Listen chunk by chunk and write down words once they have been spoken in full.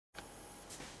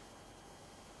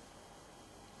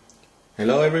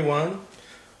Hello everyone.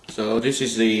 So this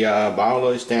is the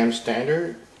Bioloid stamp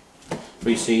standard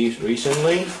received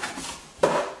recently.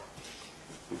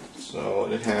 So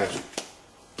it has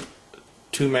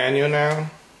two manual now,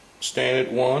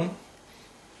 standard 1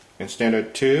 and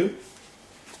standard 2.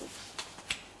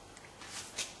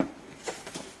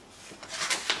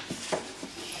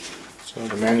 So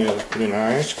the manual is pretty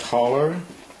nice, color.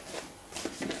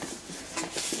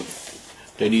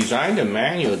 They designed the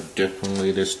manual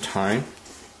differently this time.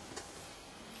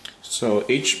 So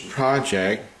each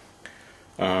project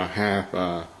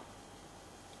have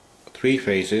 3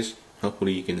 phases.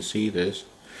 Hopefully you can see this.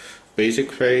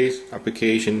 Basic phase,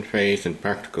 application phase, and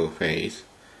practical phase.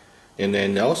 And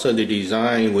then also the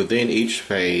design within each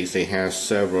phase, they have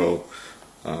several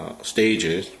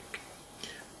stages.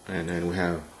 And then we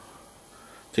have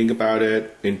think about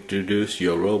it, introduce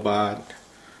your robot,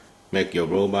 make your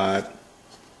robot,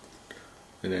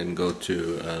 and then go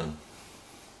to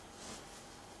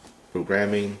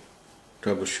programming,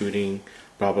 troubleshooting,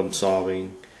 problem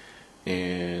solving.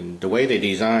 And the way they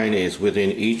design is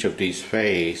within each of these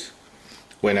phases,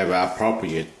 whenever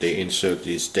appropriate, they insert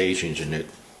these stations in it.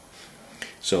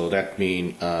 So that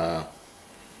means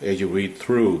as you read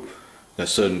through, a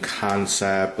certain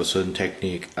concept or certain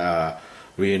technique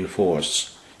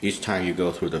reinforced each time you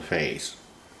go through the phase.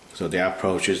 So the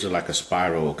approach is like a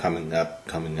spiral, coming up,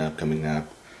 coming up, coming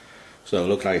up. So it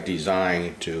looks like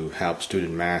designed to help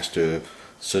students master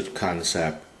such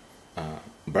concept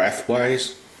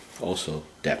breadth-wise, also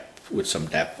depth, with some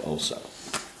depth also.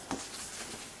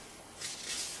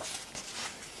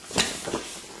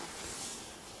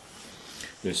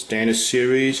 The standard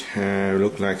series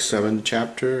look like 7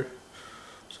 chapters,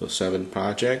 so 7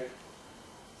 projects.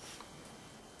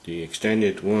 The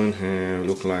extended one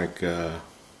look like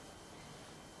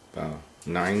about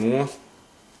 9 more.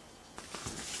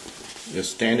 The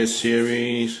standard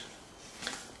series,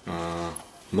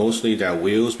 mostly they're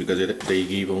wheels because they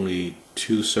give only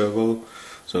 2 servo,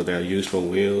 so they're used for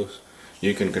wheels.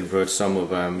 You can convert some of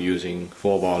them using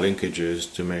 4-bar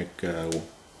linkages to make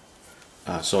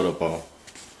sort of a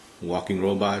walking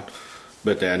robot,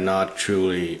 but they're not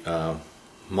truly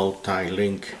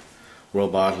multi-link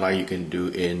robot like you can do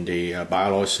in the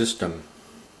Bioloid system.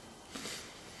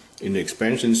 In the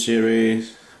expansion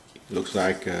series, it looks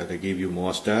like they give you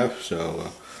more stuff,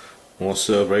 so more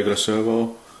regular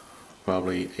servo,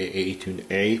 probably A to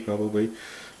A probably,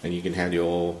 and you can have your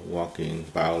old walking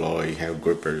Bioloid, have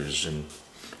grippers and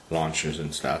launchers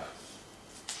and stuff.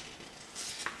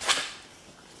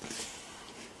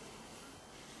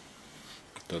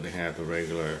 So they have a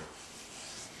regular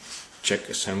check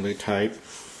assembly type.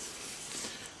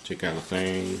 Check out the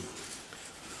thing,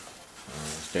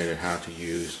 standard how to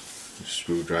use a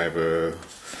screwdriver,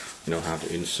 you know how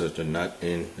to insert the nut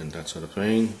in and that sort of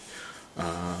thing.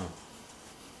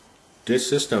 This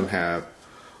system have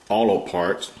hollow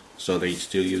parts, so they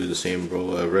still use the same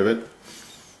rivet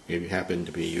if you happen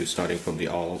to be starting from the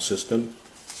hollow system.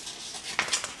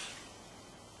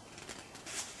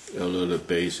 A little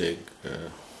basic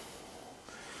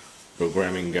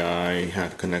programming guide, how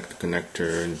to connect the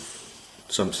connector, and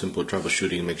some simple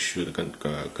troubleshooting, make sure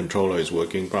the controller is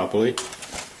working properly.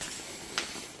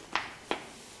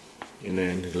 And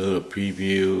then a little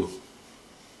preview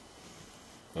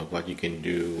of what you can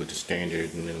do with the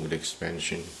standard and then with the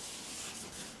expansion.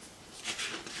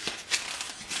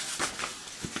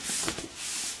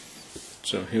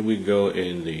 So here we go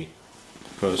in the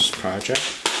first project.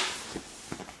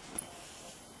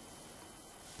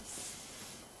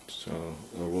 So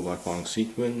a robot following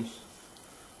sequence.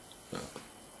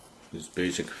 This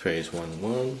basic phase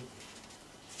 1-1.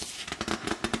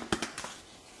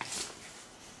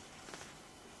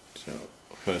 So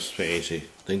first phase, you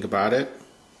think about it.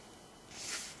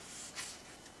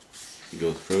 You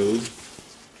go through,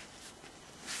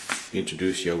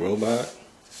 introduce your robot.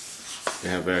 They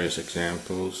have various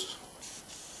examples,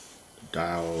 the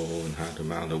dial and how to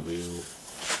mount the wheel.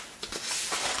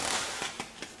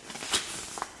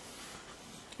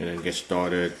 And then get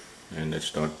started and let's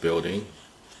start building.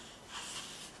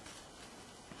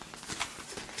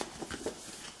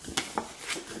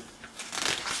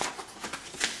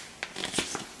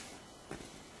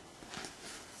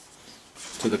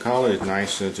 So the color is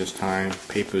nicer this time,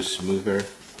 paper smoother.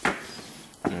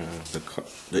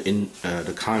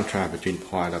 The contrast between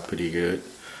parts are pretty good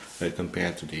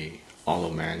compared to the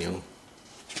hollow manual.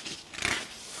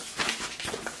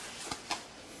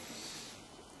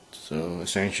 So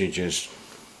essentially just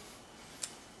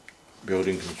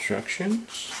building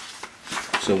constructions.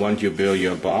 So once you build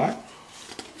your bot,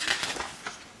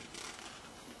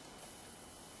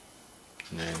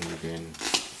 and then you can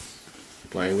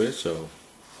play with. So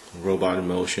robot in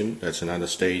motion, that's another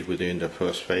stage within the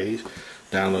first phase.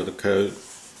 Download the code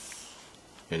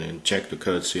and then check the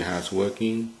code, see how it's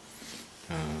working.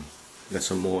 That's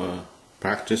some more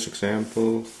practice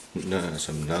example,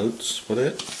 some notes for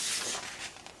it.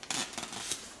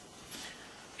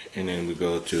 And then we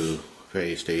go to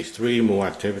stage 3, more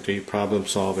activity, problem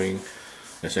solving.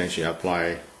 Essentially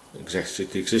apply the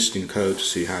existing code to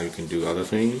see how you can do other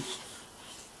things.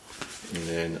 And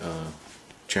then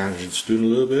challenge the student a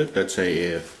little bit. Let's say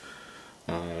if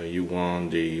you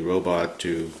want the robot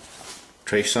to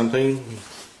trace something,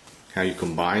 how you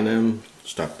combine them,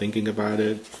 start thinking about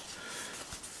it.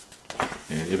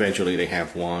 And eventually they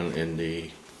have one in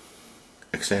the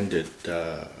extended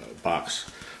box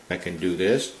that can do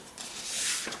this.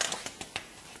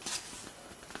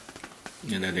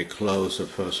 And then they close the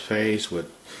first phase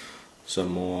with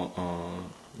some more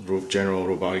general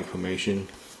robotic information,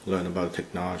 learn about the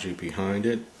technology behind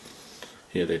it.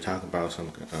 Here they talk about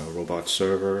some robot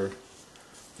server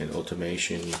and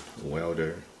automation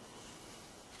welder.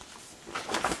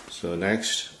 So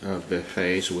next the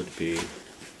phase would be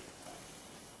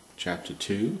chapter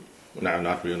 2. No,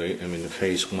 not really. I mean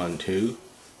phase 1, 2.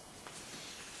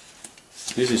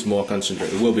 This is more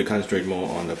concentrated. It will be concentrated more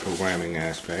on the programming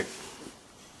aspect.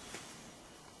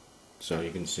 So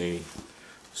you can see,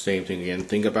 same thing again.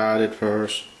 Think about it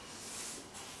first,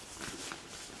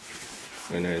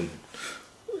 and then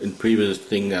in previous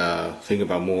thing, think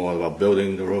about more about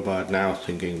building the robot. Now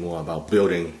thinking more about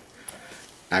building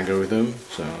algorithm.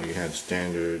 So you have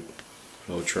standard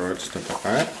flow charts, stuff like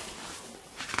that.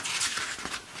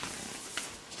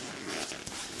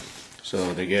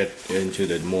 So they get into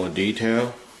the more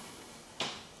detail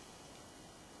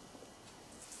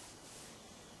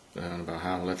about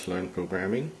how let's learn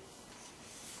programming,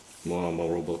 more and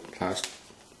more robot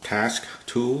task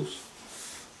tools,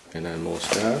 and then more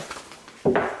stuff.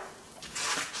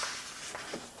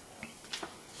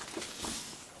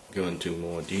 Go into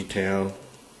more detail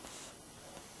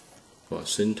for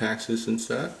syntaxes and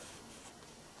stuff.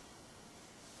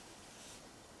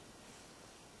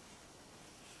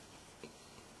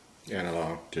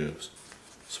 Analog to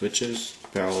switches,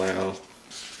 parallel,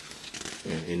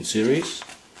 and in series.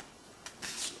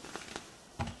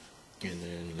 And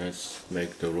then let's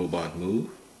make the robot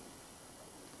move.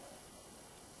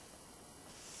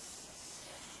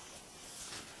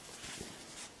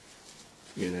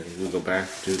 And then we'll go back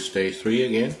to stage 3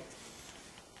 again.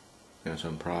 And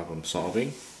some problem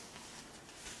solving.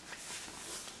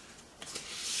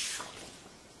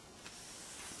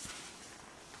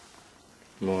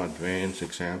 More advanced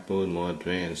example and more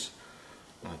advanced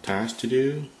task to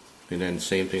do. And then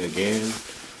same thing again.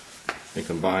 They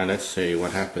combine, let's say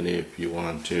what happened if you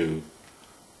want to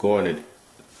coordinate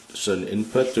certain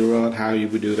input to run, how you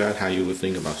would do that, how you would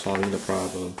think about solving the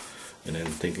problem, and then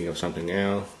thinking of something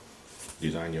else,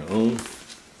 design your own.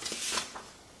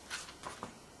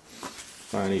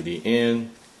 Finally the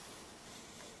end,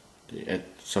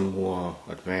 some more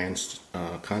advanced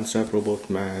concept robot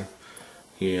math.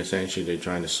 Here essentially they're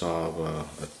trying to solve a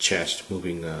chess,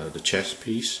 moving the chess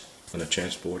piece on a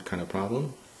chessboard kind of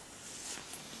problem.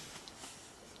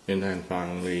 And then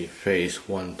finally phase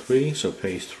 1, 3, so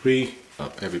phase 3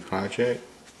 of every project,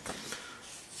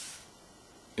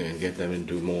 and get them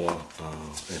into more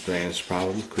advanced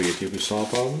problem, creatively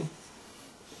solve problem.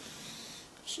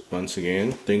 So once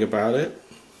again, think about it,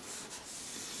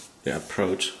 the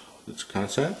approach, this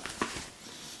concept,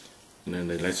 and then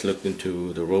let's look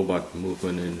into the robot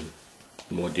movement in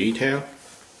more detail.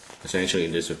 Essentially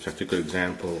in this particular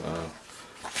example,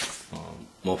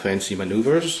 more fancy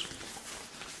maneuvers.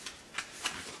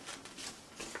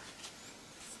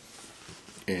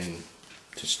 And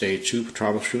to stage 2 for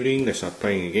troubleshooting, they start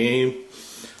playing a game,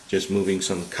 just moving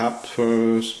some cups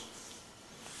first,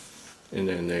 and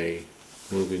then they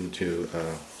move into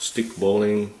a stick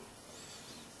bowling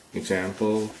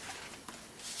example.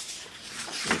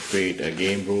 They create a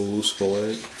game rules for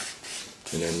it,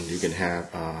 and then you can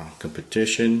have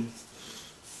competition.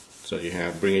 So you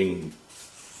have bringing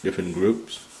different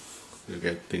groups to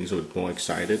get things a bit more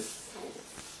excited.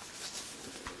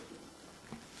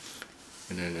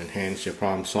 And then enhance your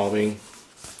problem solving.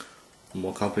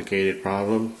 More complicated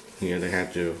problem. Here they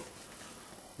have to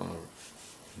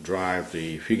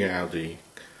figure out the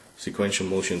sequential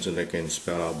motions, so they can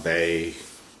spell out bay,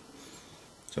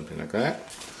 something like that.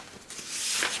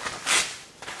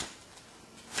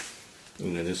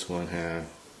 And then this one have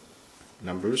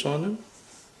numbers on them.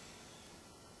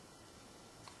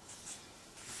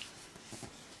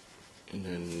 And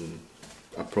then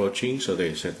approaching, so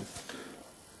they said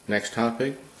next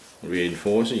topic,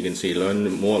 reinforced. You can see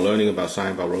more learning about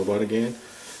science about robot again.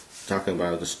 Talking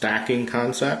about the stacking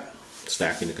concept,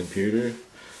 stacking the computer,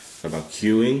 about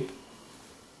queuing.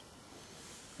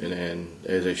 And then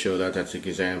as I show that's an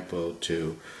example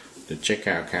to the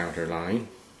checkout counter line.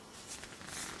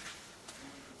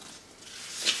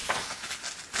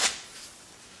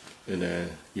 And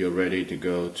then you're ready to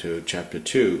go to chapter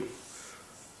 2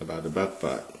 about the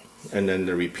butt. And then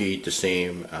they repeat the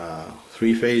same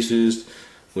 3 phases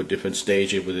with different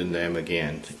stages within them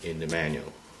again in the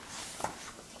manual.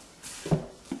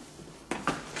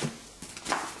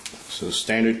 So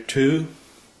standard 2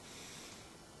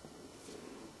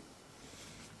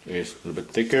 is a little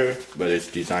bit thicker, but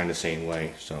it's designed the same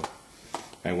way, so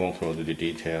I won't go into the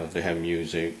details. They have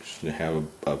music, they have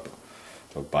a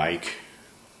bike,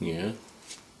 yeah,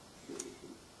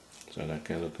 so that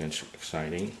can look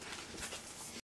exciting.